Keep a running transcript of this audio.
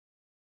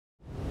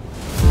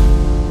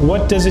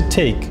What does it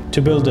take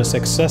to build a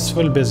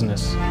successful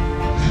business?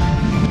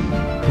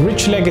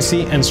 Rich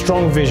legacy and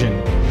strong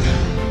vision,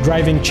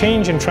 driving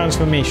change and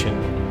transformation,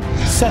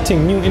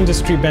 setting new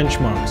industry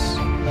benchmarks,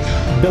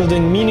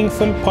 building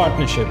meaningful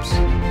partnerships,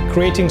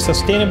 creating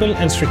sustainable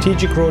and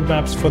strategic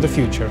roadmaps for the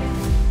future.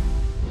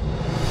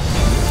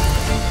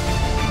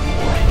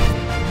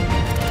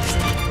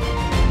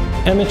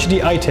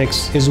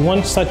 MHD-ITICS is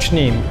one such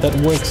name that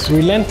works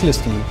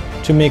relentlessly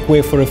to make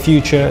way for a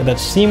future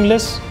that's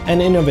seamless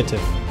and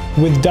innovative,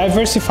 with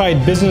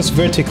diversified business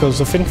verticals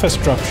of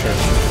infrastructure,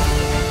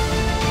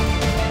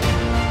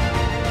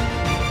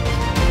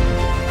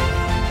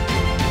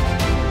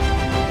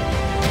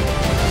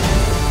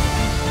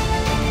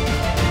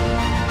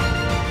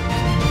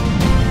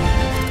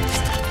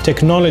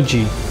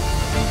 technology,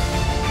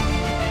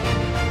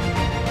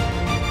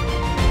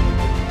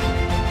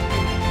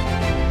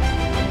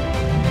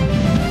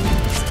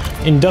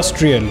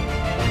 industrial,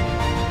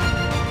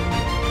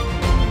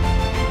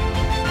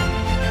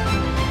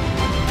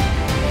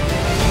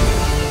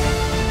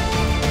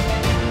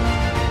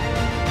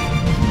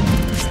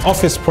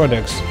 office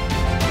products,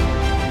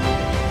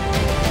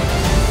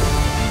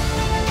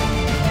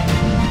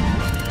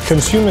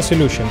 consumer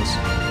solutions,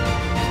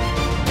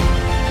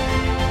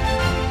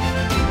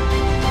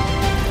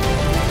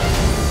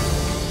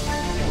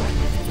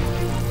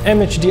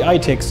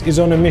 MHD-ITICS is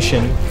on a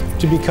mission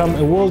to become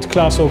a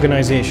world-class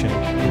organization.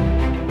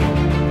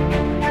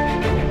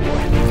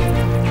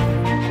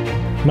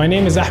 My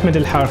name is Ahmad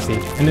Harthy,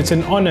 and it's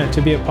an honor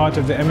to be a part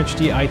of the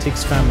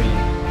MHD-ITICS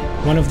family,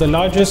 one of the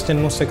largest and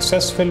most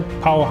successful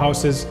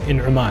powerhouses in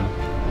Oman.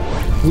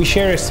 We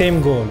share a same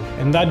goal,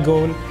 and that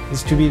goal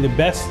is to be the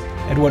best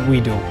at what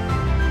we do.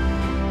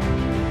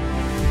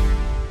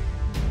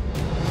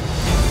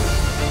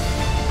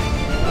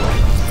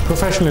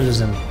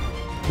 Professionalism.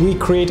 We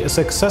create a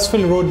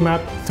successful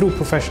roadmap through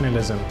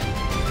professionalism.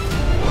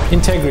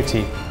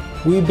 Integrity.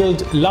 We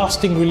build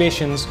lasting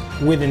relations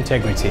with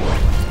integrity.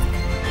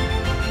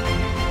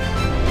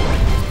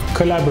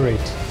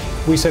 Collaborate.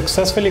 We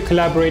successfully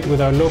collaborate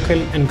with our local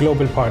and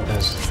global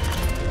partners.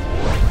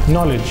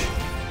 Knowledge.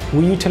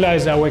 We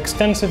utilize our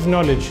extensive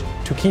knowledge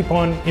to keep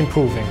on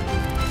improving.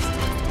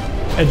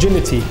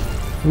 Agility.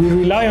 We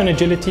rely on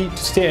agility to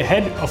stay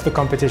ahead of the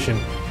competition.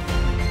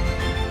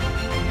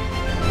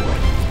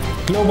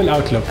 Global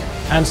outlook,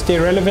 and stay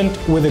relevant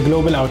with a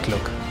global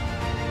outlook.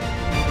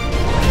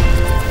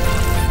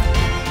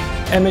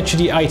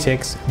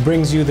 MHD-ITICS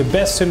brings you the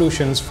best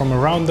solutions from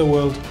around the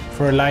world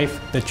for a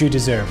life that you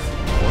deserve.